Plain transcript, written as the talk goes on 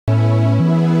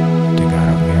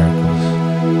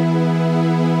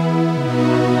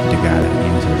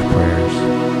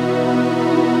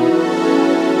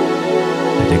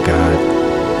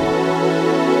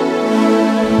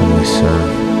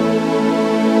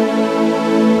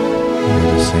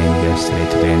same yesterday,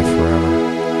 today, and forever.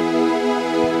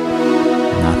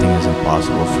 Nothing is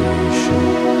impossible for you,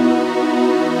 Yeshua.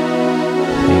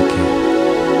 Thank you.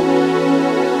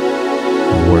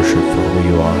 I worship for who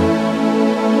you are.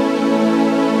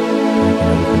 Thank you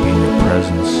that we can be in your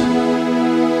presence.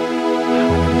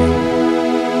 Hallelujah.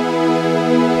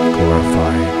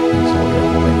 Glorify and exalt your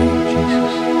holy name,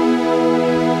 Jesus.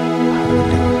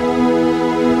 Hallelujah.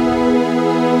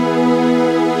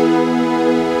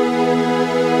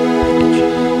 Thank you,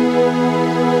 Jesus.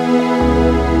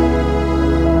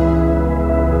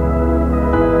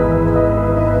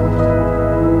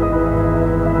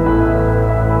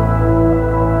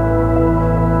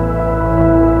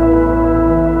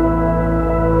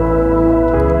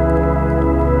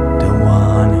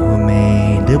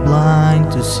 Blind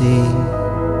to see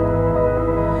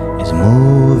is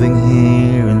moving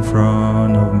here in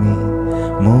front of me,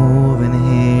 moving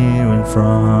here in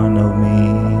front of me.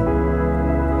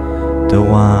 The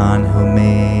one who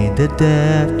made the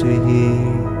deaf to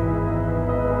hear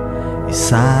is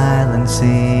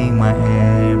silencing my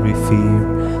every fear,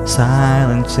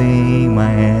 silencing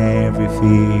my every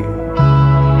fear.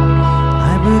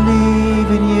 I believe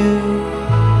in you,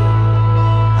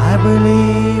 I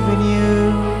believe in you.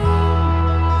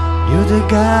 You're the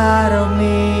God of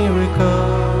miracles.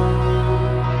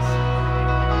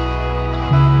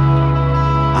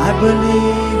 I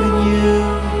believe in you.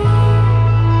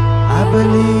 I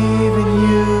believe in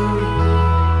you.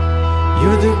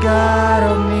 You're the God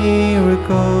of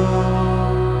miracles.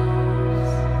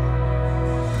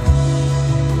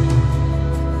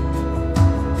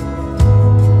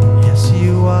 Yes,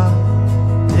 you are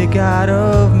the God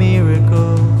of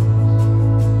miracles.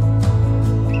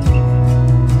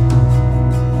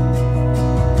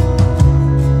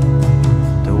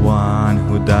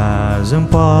 Who does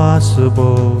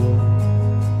impossible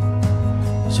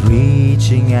is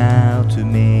reaching out to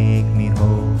make me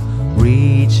whole,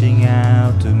 reaching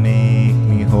out to make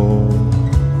me whole.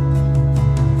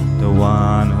 The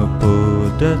one who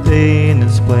put the thing in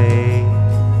its place,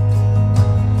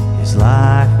 his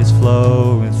life is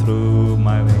flowing through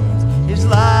my veins, his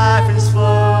life is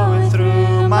flowing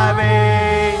through my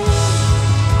veins.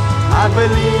 I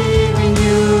believe in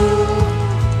you,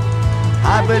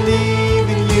 I believe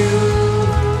in you.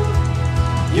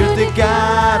 You're the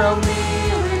God of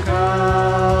miracles.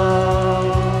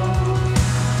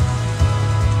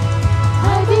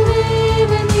 I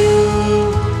believe in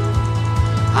you.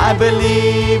 I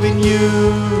believe in you.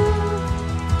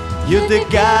 You're the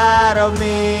God of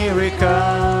miracles.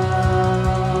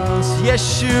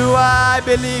 Yeshua, I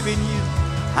believe in you.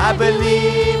 I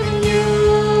believe in you.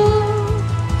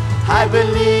 I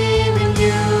believe in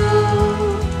you.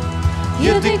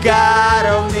 You're the God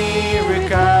of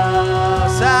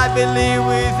miracles. I believe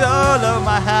with all of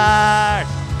my heart.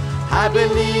 I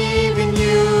believe in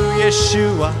you,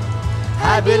 Yeshua.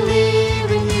 I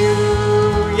believe in you.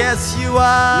 Yes, you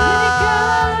are. You're the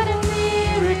God of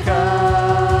miracles.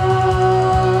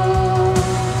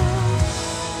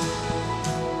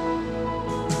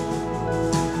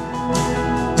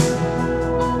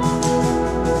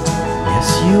 Yes,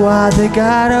 you are the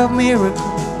God of miracles.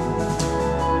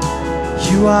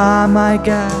 You are my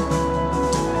God.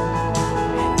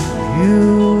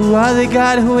 You are the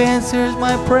God who answers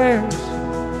my prayers.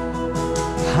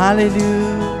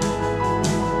 Hallelujah.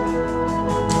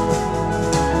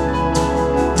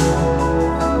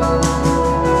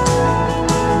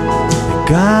 The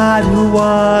God who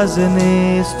was and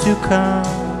is to come.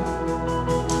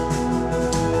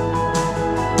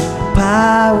 The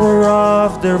power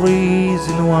of the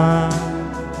risen one.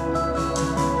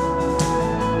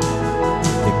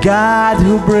 God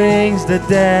who brings the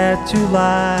dead to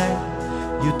life.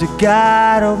 You're the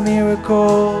God of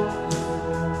miracles.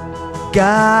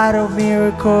 God of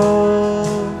miracles.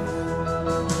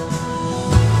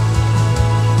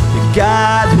 The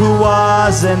God who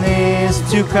was and is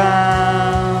to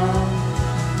come.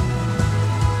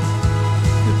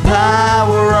 The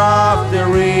power of the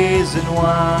risen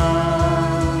one.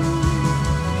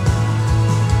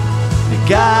 The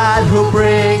God who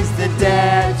brings the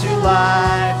dead to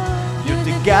life. You're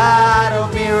the God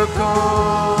of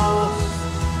miracles.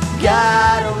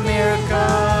 God of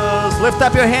miracles. Lift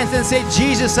up your hands and say,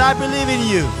 Jesus, I believe in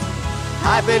you.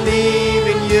 I believe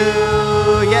in you.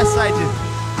 Yes, I do.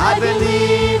 I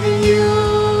believe in you.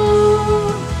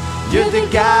 You're the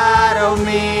God of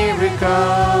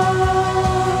miracles.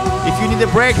 If you need a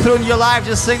breakthrough in your life,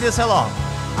 just sing this along.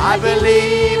 I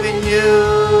believe in you.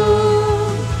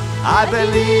 I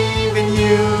believe in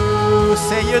you.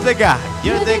 Say, you're the God.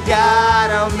 You're the God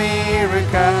of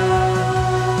miracles.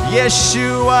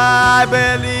 Yeshua, I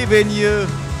believe in you.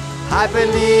 I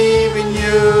believe in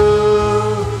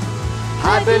you.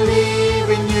 I believe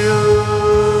in you.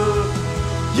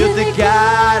 You're the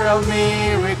God of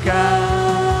miracles.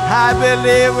 I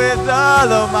believe with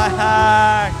all of my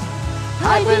heart.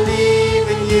 I believe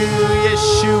in you,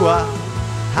 Yeshua.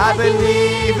 I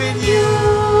believe in you.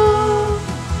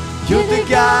 You're the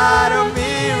God of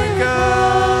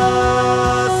miracles.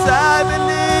 I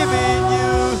believe in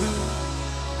you.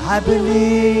 I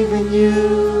believe in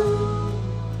you.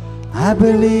 I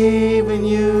believe in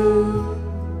you.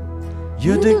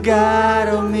 You're the God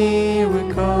of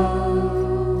miracles.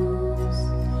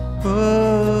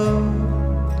 Oh,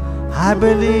 I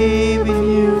believe in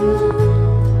you.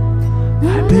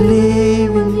 I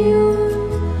believe in you.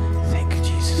 Thank you,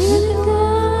 Jesus.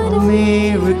 Oh,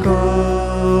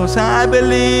 miracles. I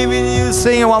believe in you.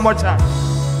 Sing it one more time.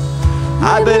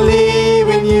 I believe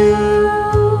in you.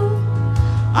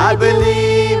 I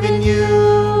believe in you.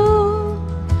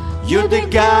 You're the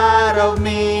God of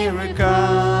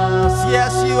miracles.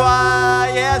 Yes, you are.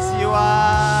 Yes, you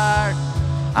are.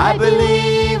 I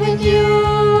believe in you.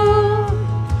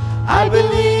 I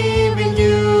believe in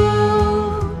you.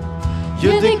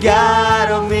 You're the God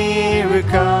of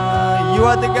miracles. You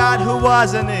are the God who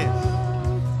was and is.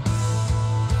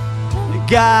 The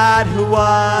God who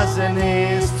was and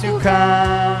is to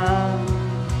come.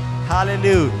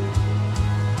 Hallelujah.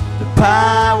 The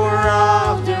power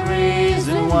of the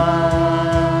risen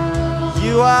one.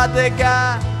 You are the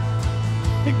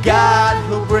God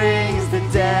who brings the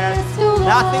dead.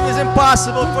 Nothing is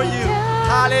impossible for you.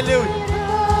 Hallelujah.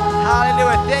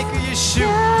 Hallelujah. Thank you, Yeshua.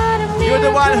 You're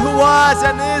the one who was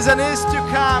and is to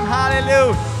come.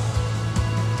 Hallelujah.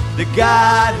 The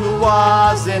God who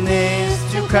was and is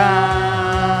to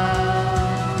come.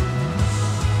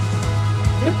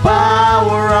 The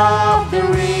power of the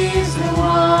risen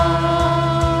one.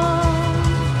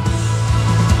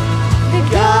 The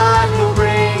God who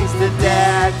brings the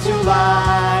dead to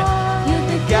life. You're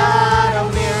the God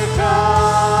of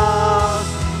miracles.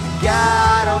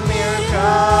 God of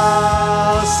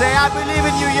miracles. Say, I believe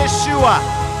in you, Yeshua.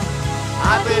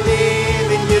 I believe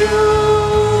in you.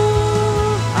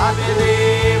 I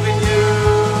believe in you.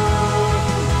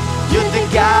 You're the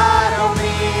God of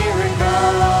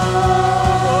miracles.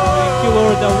 Thank you,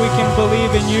 Lord, that we can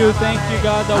believe in you. Thank you,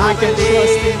 God, that we can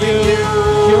trust in you.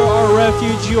 You're our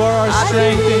refuge. You are our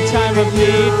strength in time of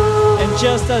need. And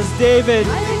just as David,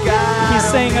 he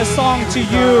sang a song to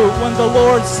you when the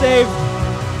Lord saved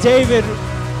David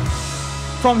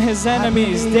from his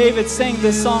enemies. David sang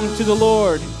this song to the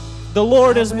Lord. The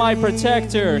Lord is my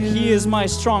protector. He is my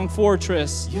strong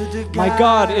fortress. My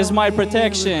God is my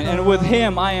protection, and with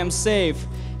him I am safe.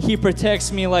 He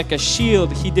protects me like a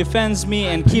shield. He defends me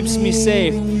and keeps me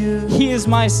safe. He is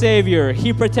my Savior.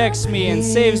 He protects me and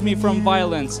saves me from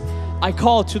violence. I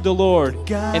call to the Lord,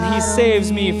 and He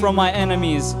saves me from my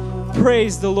enemies.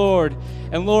 Praise the Lord.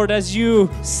 And Lord, as you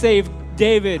saved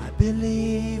David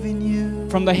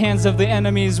from the hands of the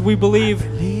enemies, we believe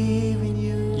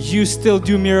you still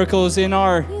do miracles in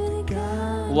our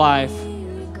life.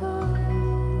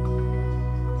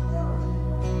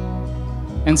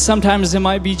 And sometimes it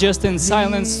might be just in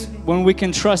silence when we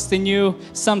can trust in you.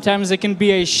 Sometimes it can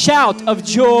be a shout of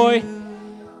joy.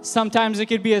 Sometimes it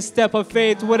could be a step of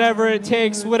faith, whatever it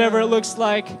takes, whatever it looks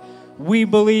like. We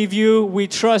believe you, we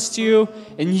trust you,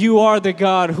 and you are the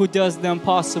God who does the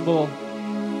impossible.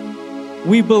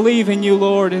 We believe in you,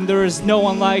 Lord, and there is no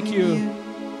one like you.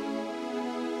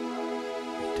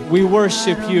 We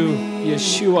worship you,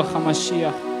 Yeshua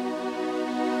HaMashiach.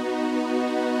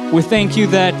 We thank you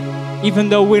that even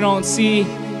though we don't see,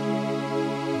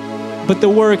 but the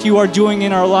work you are doing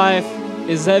in our life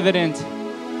is evident.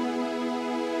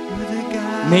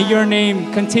 May your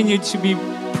name continue to be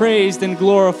praised and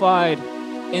glorified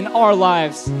in our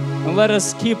lives. And let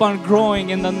us keep on growing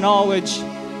in the knowledge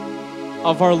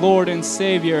of our Lord and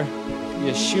Savior,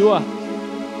 Yeshua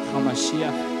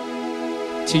HaMashiach.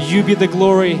 To you be the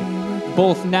glory,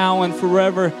 both now and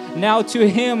forever. Now to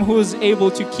Him who is able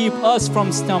to keep us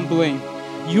from stumbling.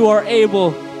 You are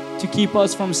able to keep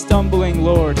us from stumbling,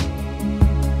 Lord.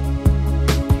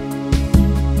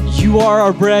 You are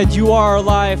our bread, you are our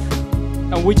life,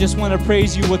 and we just want to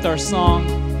praise you with our song.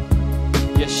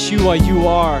 Yeshua, you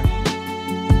are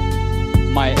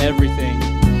my everything.